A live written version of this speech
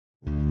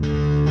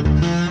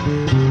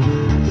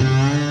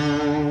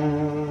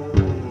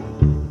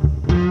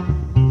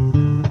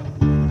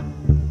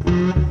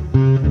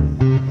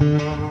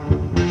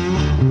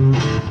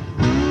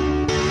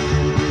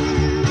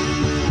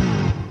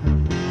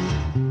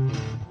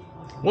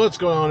What's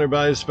going on,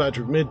 everybody? It's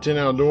Patrick, Mid-10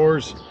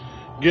 Outdoors.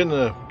 Getting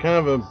a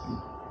kind of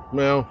a,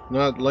 well,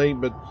 not late,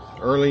 but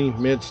early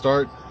mid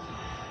start.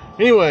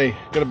 Anyway,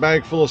 got a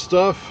bag full of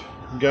stuff.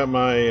 Got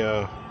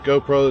my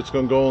GoPro that's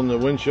going to go on the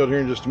windshield here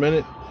in just a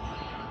minute.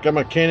 Got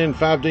my Canon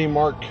 5D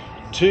Mark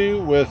II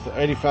with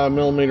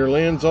 85mm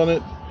lens on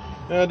it.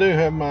 And I do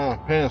have my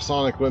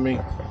Panasonic with me.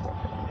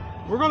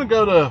 We're going to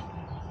go to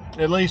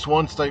at least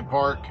one state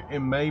park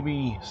and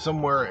maybe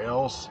somewhere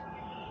else.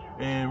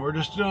 And we're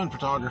just doing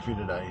photography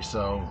today,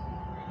 so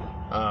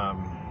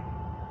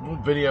we'll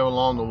video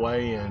along the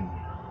way and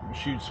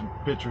shoot some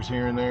pictures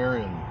here and there.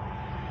 And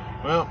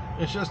well,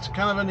 it's just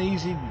kind of an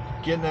easy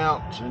getting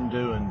out and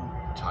doing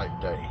type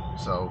day.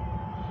 So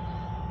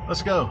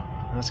let's go.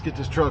 Let's get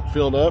this truck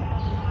filled up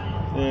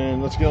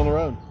and let's get on the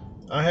road.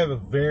 I have a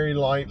very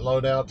light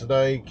loadout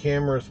today.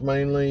 Cameras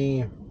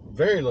mainly,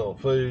 very little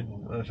food.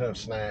 I just have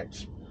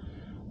snacks,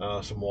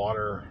 some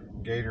water,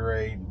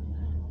 Gatorade.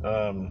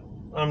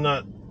 I'm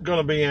not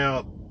gonna be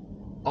out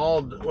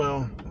all,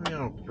 well, you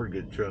know, pretty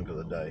good chunk of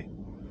the day,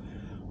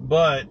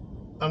 but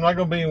I'm not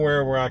gonna be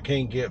anywhere where I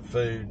can't get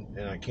food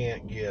and I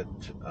can't get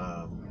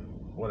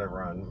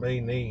whatever I may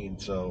need.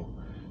 So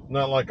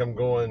not like I'm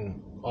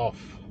going off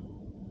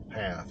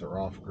path or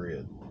off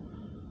grid.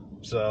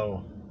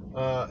 So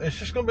it's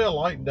just gonna be a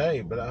light day,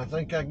 but I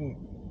think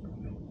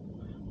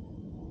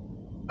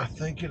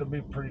it'll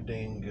be pretty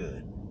dang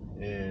good,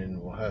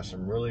 and we'll have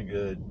some really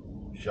good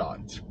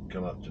shots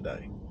come up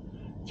today.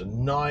 It's a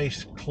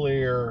nice,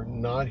 clear,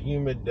 not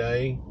humid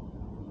day,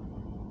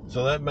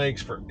 so that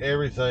makes for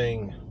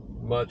everything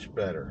much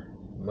better.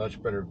 Much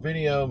better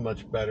video,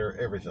 much better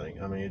everything.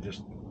 I mean, it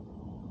just,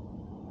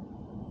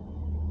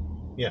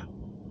 yeah.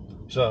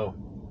 So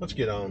let's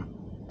get on.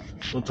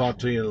 We'll talk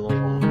to you in a little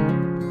while.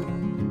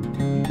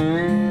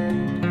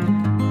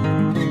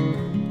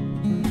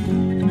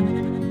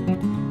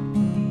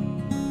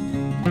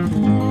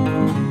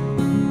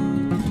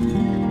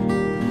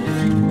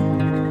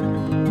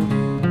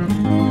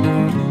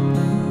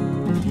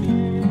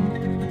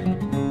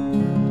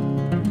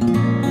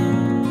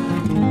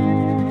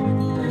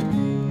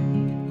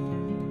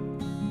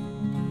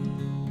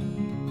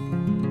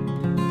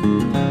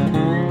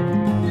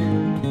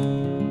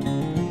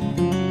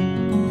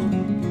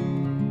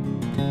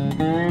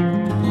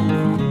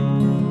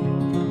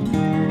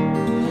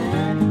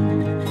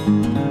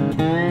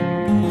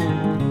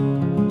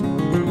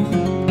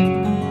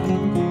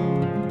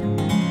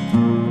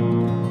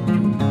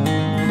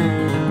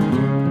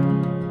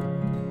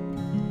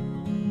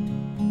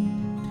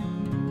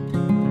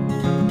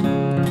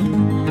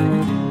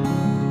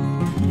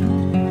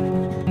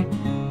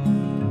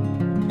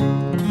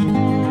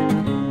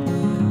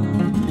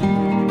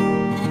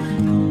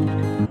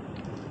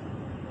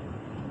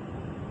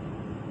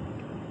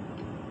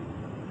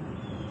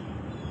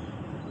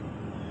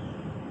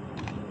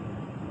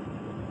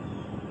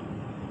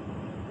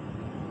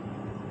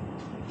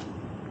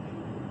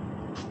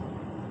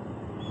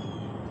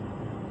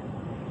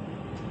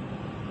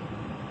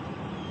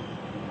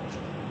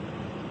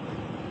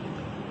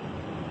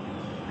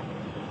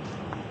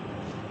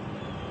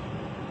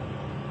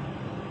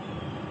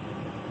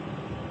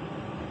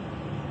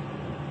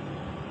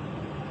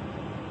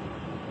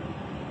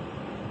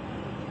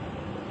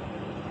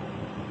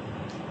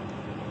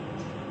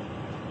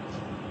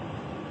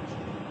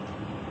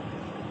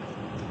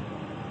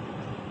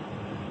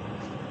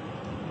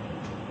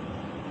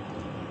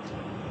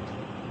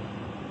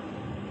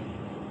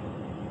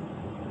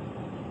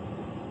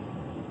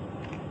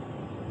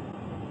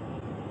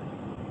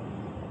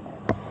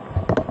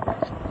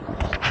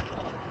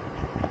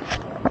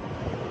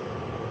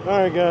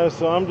 Alright guys,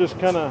 so I'm just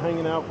kind of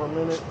hanging out for a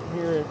minute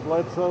here at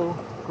Bledsoe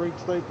Creek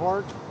State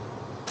Park.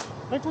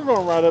 I think we're going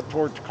to ride up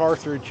towards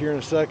Carthage here in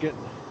a second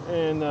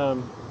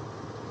and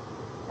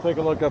take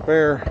a look up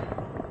there.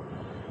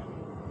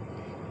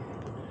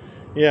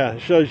 Yeah,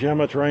 it shows you how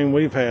much rain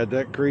we've had.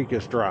 That creek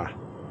is dry.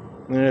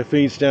 And it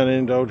feeds down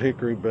into Old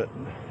Hickory, but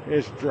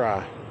it's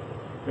dry.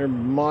 There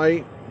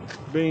might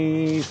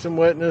be some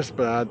wetness,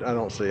 but I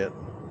don't see it.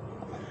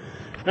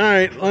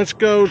 Alright, let's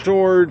go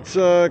towards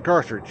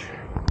Carthage.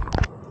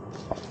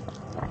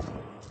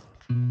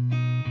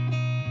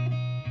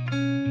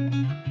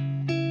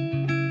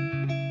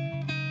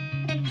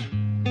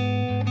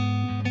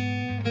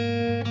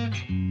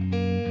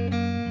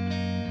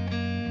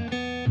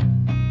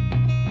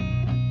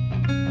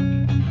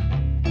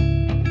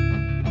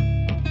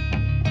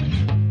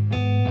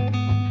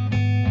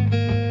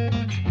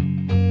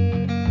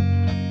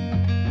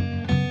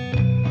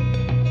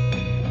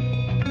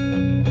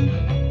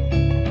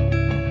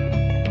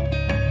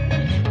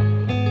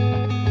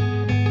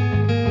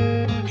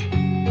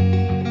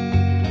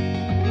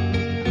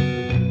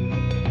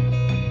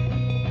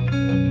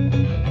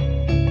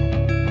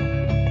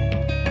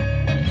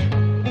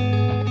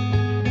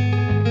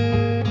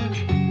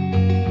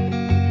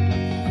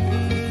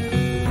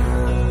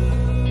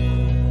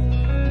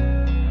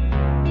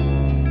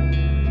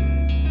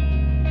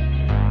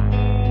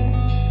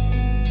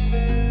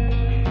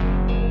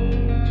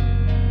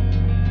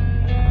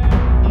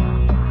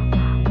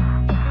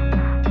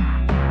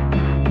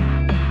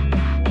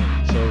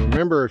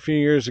 remember a few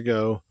years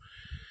ago,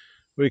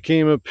 we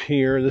came up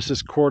here. This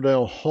is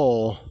Cordell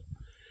Hall.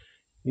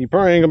 You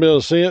probably ain't gonna be able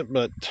to see it,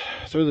 but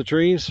through the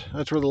trees,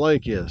 that's where the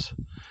lake is.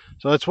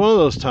 So that's one of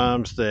those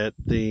times that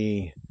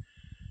the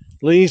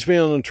leaves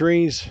being on the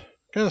trees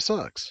kind of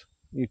sucks.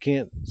 You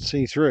can't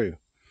see through.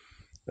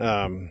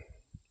 But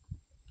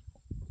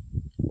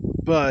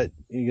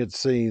you can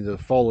see the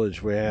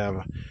foliage we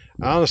have.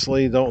 I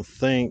honestly don't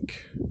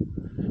think,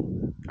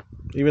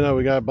 even though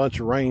we got a bunch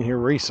of rain here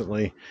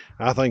recently,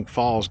 I think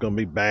fall's going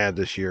to be bad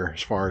this year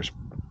as far as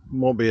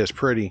won't be as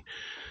pretty.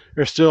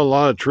 There's still a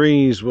lot of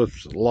trees with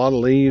a lot of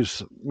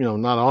leaves, you know,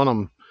 not on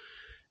them.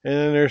 And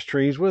then there's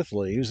trees with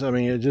leaves. I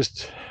mean, I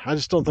just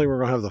don't think we're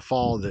going to have the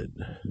fall that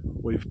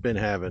we've been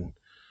having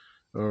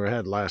or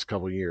had the last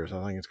couple of years.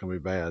 I think it's going to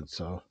be bad.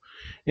 So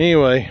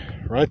anyway,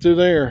 right through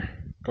there,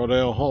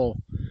 Cordell Hall.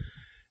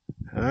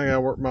 And I got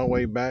to work my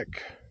way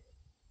back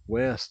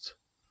west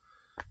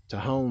to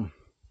home.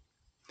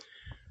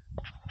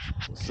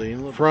 Let's see.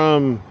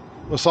 From,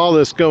 I saw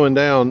this going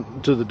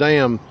down to the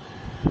dam,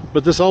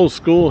 but this old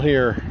school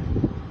here,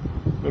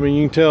 I mean,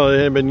 you can tell it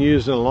hadn't been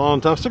used in a long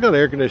time. Still got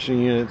air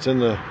conditioning units in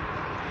the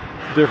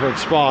different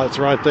spots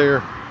right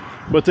there.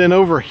 But then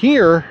over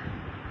here,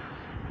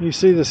 you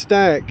see the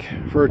stack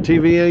for a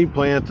TVA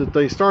plant that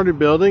they started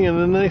building and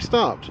then they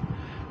stopped.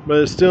 But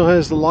it still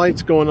has the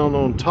lights going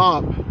on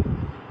top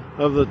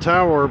of the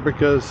tower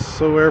because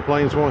so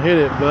airplanes won't hit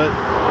it. But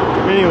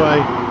anyway,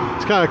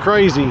 it's kind of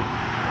crazy.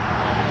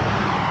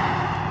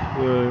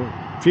 The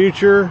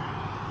future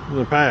and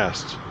the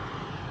past.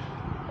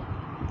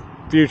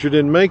 Future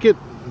didn't make it.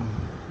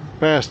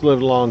 Past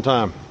lived a long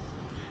time.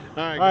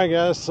 All right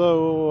guys,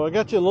 so I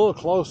got you a little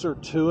closer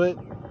to it.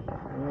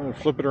 I'm gonna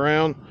flip it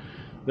around.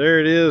 There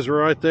it is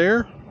right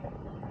there.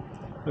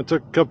 I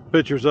took a couple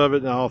pictures of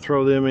it and I'll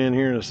throw them in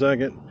here in a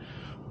second.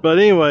 But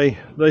anyway,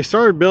 they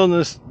started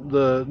building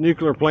the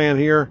nuclear plant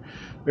here.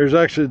 There's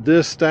actually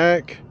this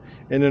stack,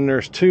 and then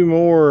there's two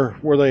more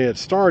where they had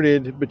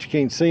started, but you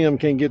can't see them,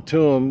 can't get to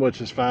them, which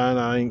is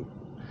fine.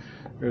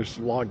 There's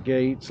lock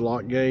gates,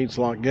 lock gates,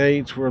 lock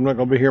gates. Where I'm not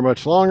going to be here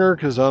much longer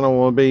because I don't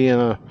want to be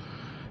in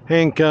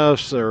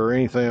handcuffs or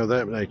anything of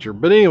that nature.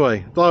 But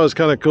anyway, thought it was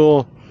kind of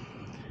cool.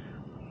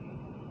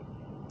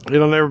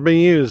 It'll never be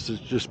used.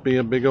 It's just be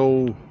a big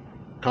old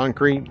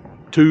concrete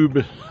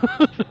tube.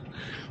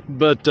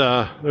 But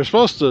they're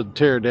supposed to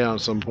tear it down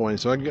at some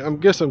point. So I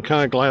guess I'm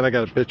kind of glad I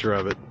got a picture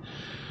of it.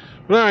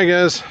 But all right,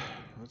 guys,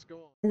 let's go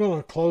on. I'm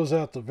going to close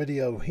out the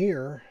video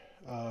here.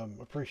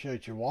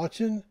 Appreciate you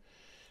watching.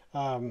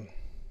 Going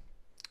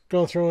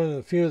to throw in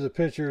a few of the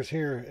pictures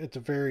here at the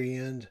very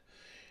end,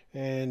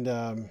 and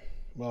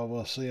well,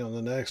 we'll see on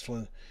the next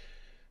one.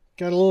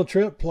 Got a little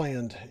trip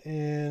planned,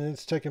 and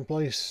it's taking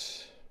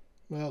place,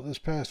 well, this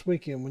past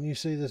weekend when you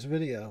see this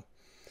video.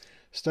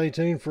 Stay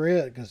tuned for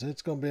it because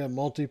it's going to be a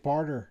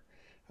multi-parter.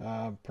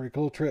 Pretty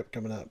cool trip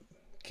coming up.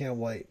 Can't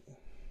wait.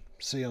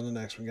 See you on the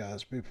next one,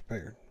 guys. Be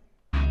prepared.